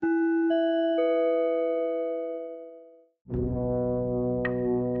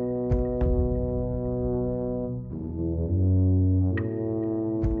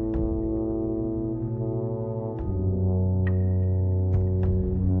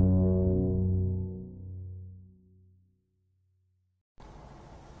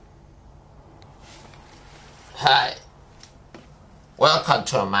Welcome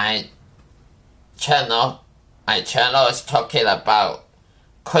to my channel. My channel is talking about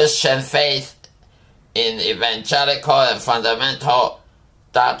Christian faith in evangelical and fundamental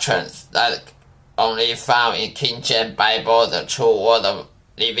doctrines that only found in KJV Bible, the true Word of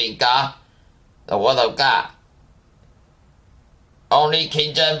living God, the Word of God. Only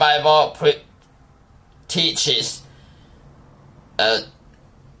KJV Bible teaches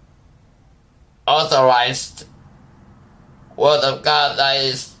authorized Word of God that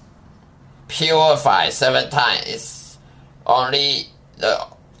is purified 7 times. It's only the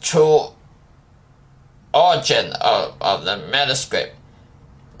true origin of the manuscript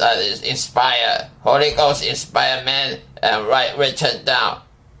that is inspired. Holy Ghost inspired man and written down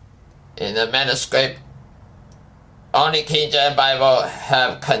in the manuscript. Only KJV Bible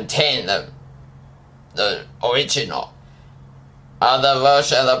have contained the original. Other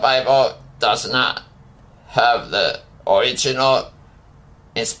version of the Bible does not have the original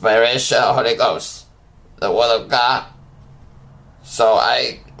inspiration of Holy Ghost, the Word of God. So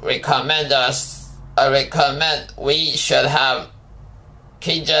I recommend we should have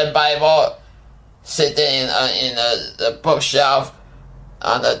KJV Bible sitting in the bookshelf,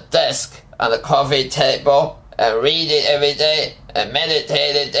 on the desk, on the coffee table, and read it every day and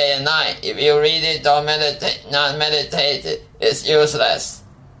meditate it day and night. If you read it, not meditate, it's useless.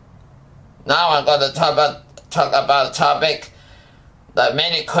 Now I'm going to talk about a topic that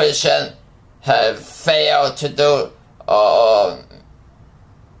many Christians have failed to do or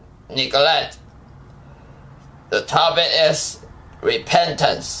neglect. The topic is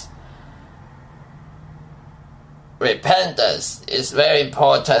repentance. Repentance is very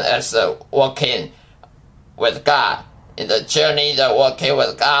important as a walking with God, in the journey of walking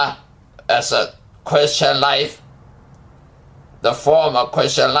with God as a Christian life, the form of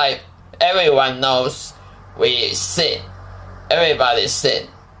Christian life. Everyone knows we sin. Everybody sin.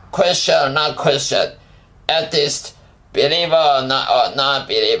 Christian or not Christian, atheist, believer or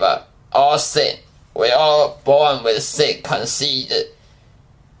non-believer, all sin. We're all born with sin, conceived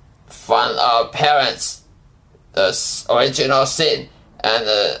from our parents, the original sin, and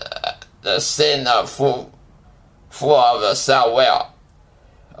the sin of full of the self-will,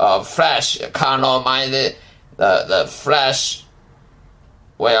 of flesh, carnal-minded. The flesh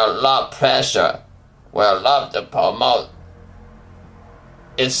will love pleasure, will love to promote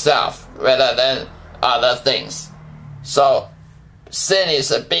itself rather than other things. So sin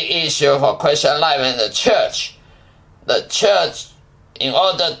is a big issue for Christian life in the church. The church, in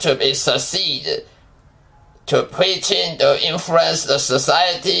order to be succeed, to preaching, to influence the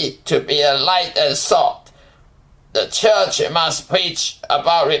society, to be a light and salt, the church must preach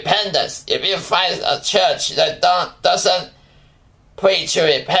about repentance. If you find a church that doesn't preach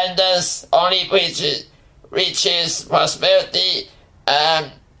repentance, only preaches riches, prosperity,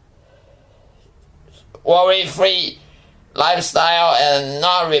 and worry-free lifestyle, and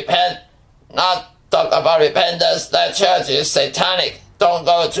not talk about repentance, that church is satanic. Don't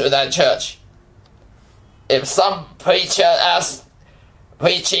go to that church. If some preacher asks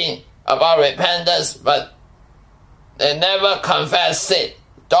preaching about repentance, but they never confess sin,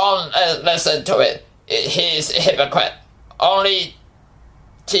 don't listen to it. He is a hypocrite. Only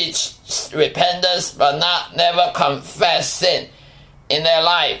teach repentance, but never confess sin in their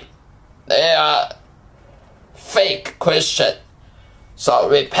life. They are fake Christian. So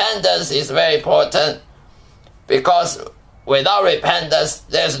repentance is very important, because without repentance,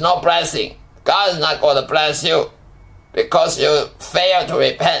 there's no blessing. God is not going to bless you because you fail to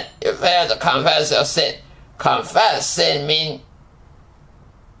repent. You fail to confess your sin. Confess sin means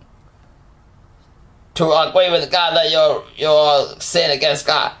to agree with God that you're sin against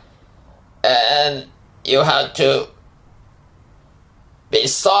God, and you have to be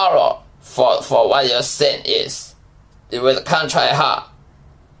sorrow for what your sin is, with a contrite heart.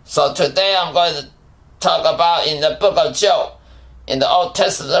 So today I'm going to talk about in the book of Job, in the Old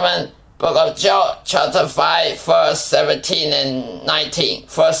Testament, book of Job, chapter 5, verse 17 and 19,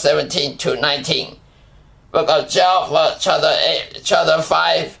 verse 17 to 19. Book of Job, chapter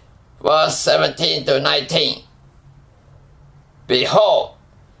 5, verse 17 to 19. Behold,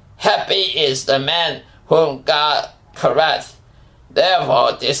 happy is the man whom God corrects.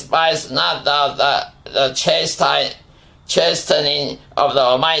 Therefore despise not thou the chastening of the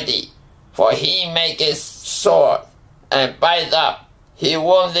Almighty, for he maketh sore and bite up. He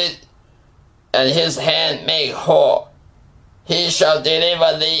wounded, and his hand make whole. He shall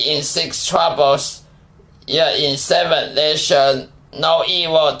deliver thee in 6 troubles, yet in 7 there shall no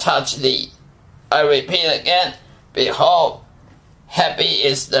evil touch thee. I repeat again, behold, happy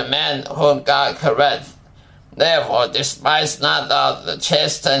is the man whom God corrects. Therefore despise not thou the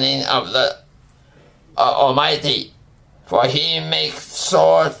chastening of the Almighty, for he makes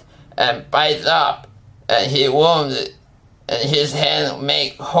sore and bite up, and he wounded, and his hand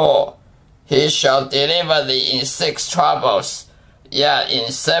make whole. He shall deliver thee in 6 troubles, yet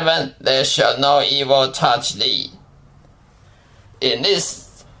in 7 there shall no evil touch thee. In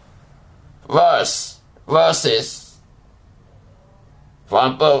this verses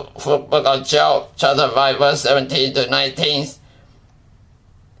from book of Job, chapter 5, verse 17 to 19,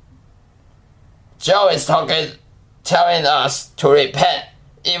 Job is telling us to repent,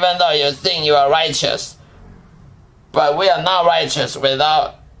 even though you think you are righteous. But we are not righteous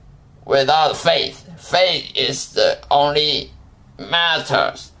without faith. Faith is the only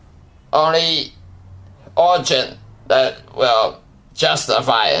matters, only origin that will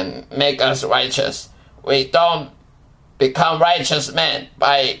justify and make us righteous. We don't become righteous men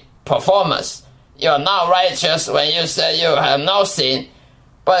by performance. You're not righteous when you say you have no sin,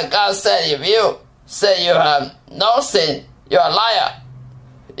 but God said if you say you have no sin, you're a liar.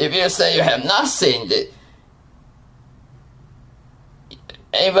 If you say you have not sinned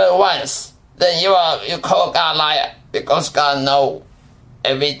even once, then you call God liar, because God knows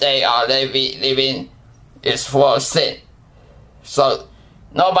every day our living is full of sin. So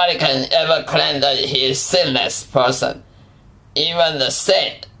nobody can ever claim that he is a sinless person. Even the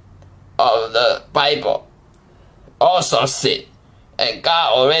saint of the Bible also sin. And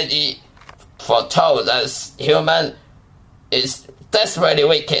God already foretold that human is desperately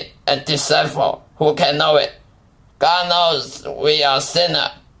wicked and deceitful. Who can know it? God knows we are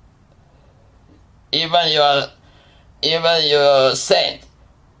sinners. Even your saint,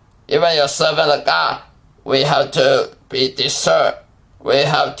 even your servant of God, we have to be discerned. We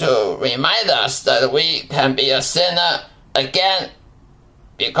have to remind us that we can be a sinner again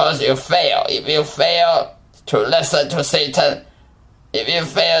because you fail. If you fail to listen to Satan, if you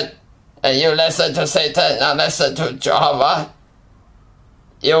fail and you listen to Satan, not listen to Jehovah,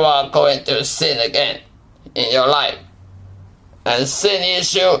 you are going to sin again in your life. And sin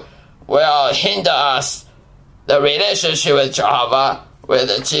issue will hinder us, the relationship with Jehovah,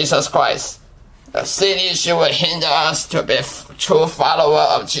 with Jesus Christ. The sin issue will hinder us to be a true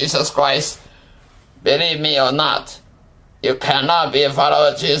follower of Jesus Christ. Believe me or not, you cannot be a follower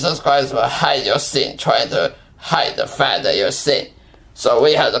of Jesus Christ but hide your sin, trying to hide the fact that you sin. So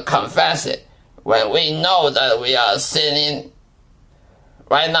we have to confess it. When we know that we are sinning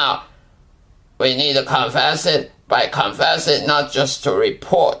right now, we need to confess it. By confessing, not just to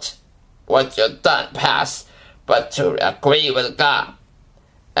report what you've done past, but to agree with God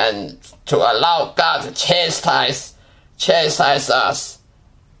and to allow God to chastise us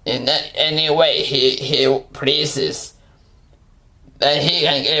in any way He pleases. Then He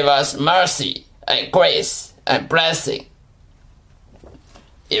can give us mercy and grace and blessing.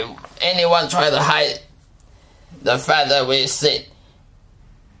 If anyone tries to hide the fact that we sin,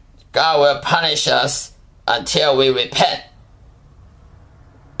 God will punish us until we repent.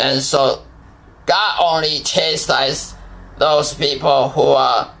 And so God only chastises those people who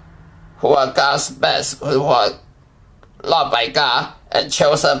are God's best, who are loved by God and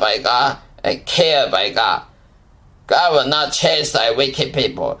chosen by God and cared by God. God will not chastise wicked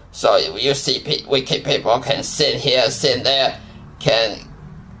people. So if you see wicked people can sin here, sin there, can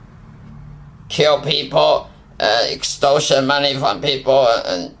kill people, extortion money from people,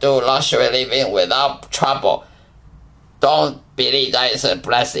 and do luxury living without trouble, don't believe that is a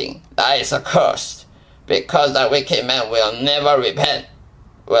blessing. That is a curse. Because the wicked man will never repent,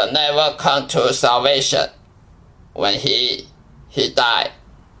 will never come to salvation when he died.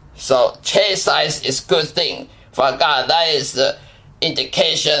 So chastise is good thing for God. That is the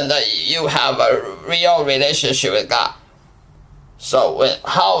indication that you have a real relationship with God. So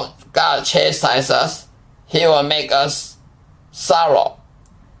how God chastises us, He will make us sorrow.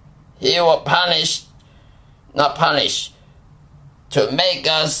 He will to make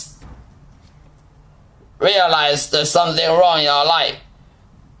us realize there's something wrong in your life.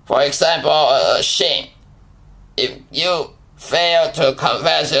 For example, shame. If you fail to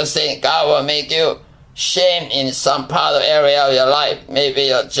confess your sin, God will make you shame in some part of area of your life. Maybe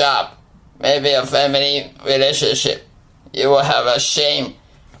your job, maybe a family relationship. You will have a shame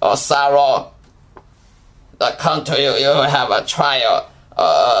or sorrow that come to you. You will have a trial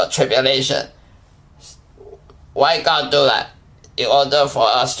or tribulation. Why God do that? In order for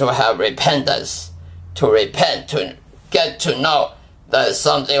us to have repentance, to repent, to get to know that there's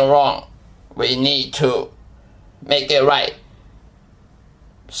something wrong. We need to make it right.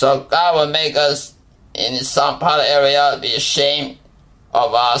 So God will make us in some part area be ashamed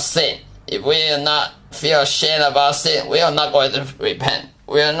of our sin. If we are not feel ashamed about sin, we are not going to repent.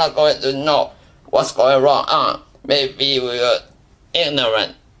 We are not going to know what's going wrong on. Maybe we are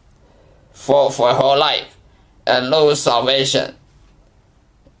ignorant for whole life and lose salvation.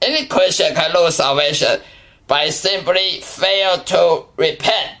 Any Christian can lose salvation by simply fail to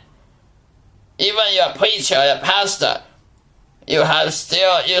repent. Even your preacher, your pastor, you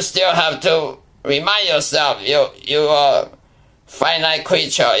still have to remind yourself you are a finite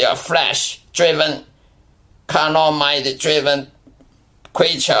creature, you're flesh-driven, carnal mind-driven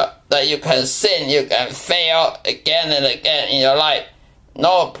creature, that you can sin, you can fail again and again in your life.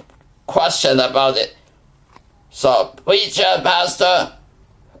 No question about it. So preacher, pastor,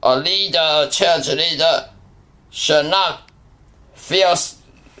 or leader, or church leader should not feel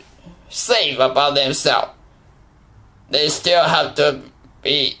safe about themselves. They still have to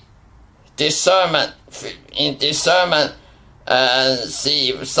be in discernment and see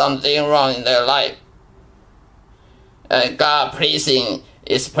if something wrong in their life. And God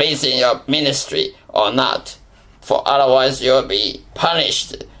is pleasing your ministry or not. For otherwise you'll be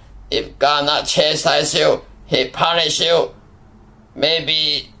punished. If God not chastise you, He punish you.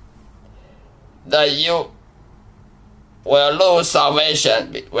 Maybe that you will lose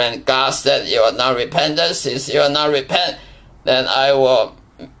salvation when God said you are not repentant. Since you are not repent, then I will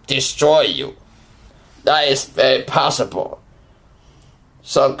destroy you. That is very possible.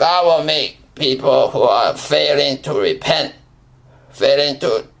 So God will make people who are failing to repent, failing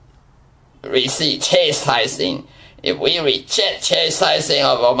to receive chastising. If we reject chastising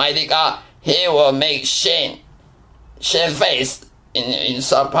of Almighty God, He will make shamefaced in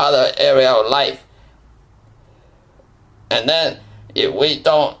some other area of life. And then if we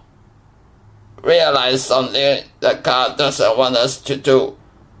don't realize something that God doesn't want us to do,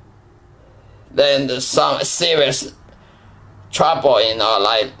 then some serious trouble in our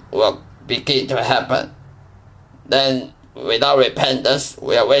life will begin to happen. Then without repentance,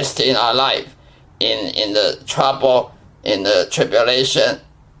 we are wasting our life in the trouble, in the tribulation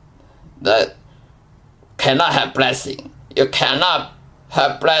that cannot have blessing. You cannot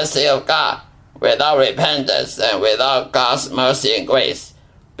have blessing of God without repentance and without God's mercy and grace.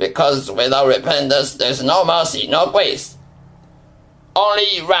 Because without repentance, there's no mercy, no grace.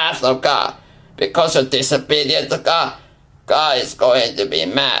 Only wrath of God. Because of disobedience to God, God is going to be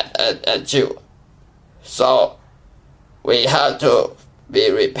mad at you. So we have to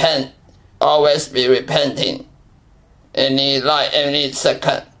always be repenting any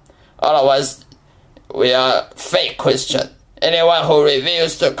second. Otherwise, we are fake Christian. Anyone who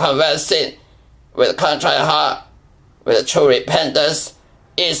refuses to confess sin with contrite heart, with true repentance,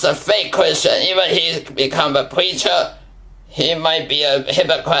 is a fake Christian. Even he become a preacher, he might be a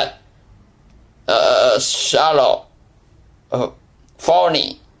hypocrite, shallow,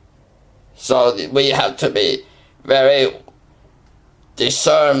 phony. So we have to be very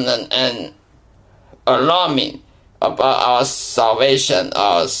discerned and alarming about our salvation,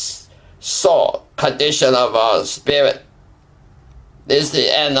 our soul, condition of our spirit. This is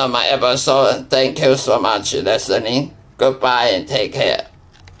the end of my episode, and thank you so much for listening. Goodbye and take care.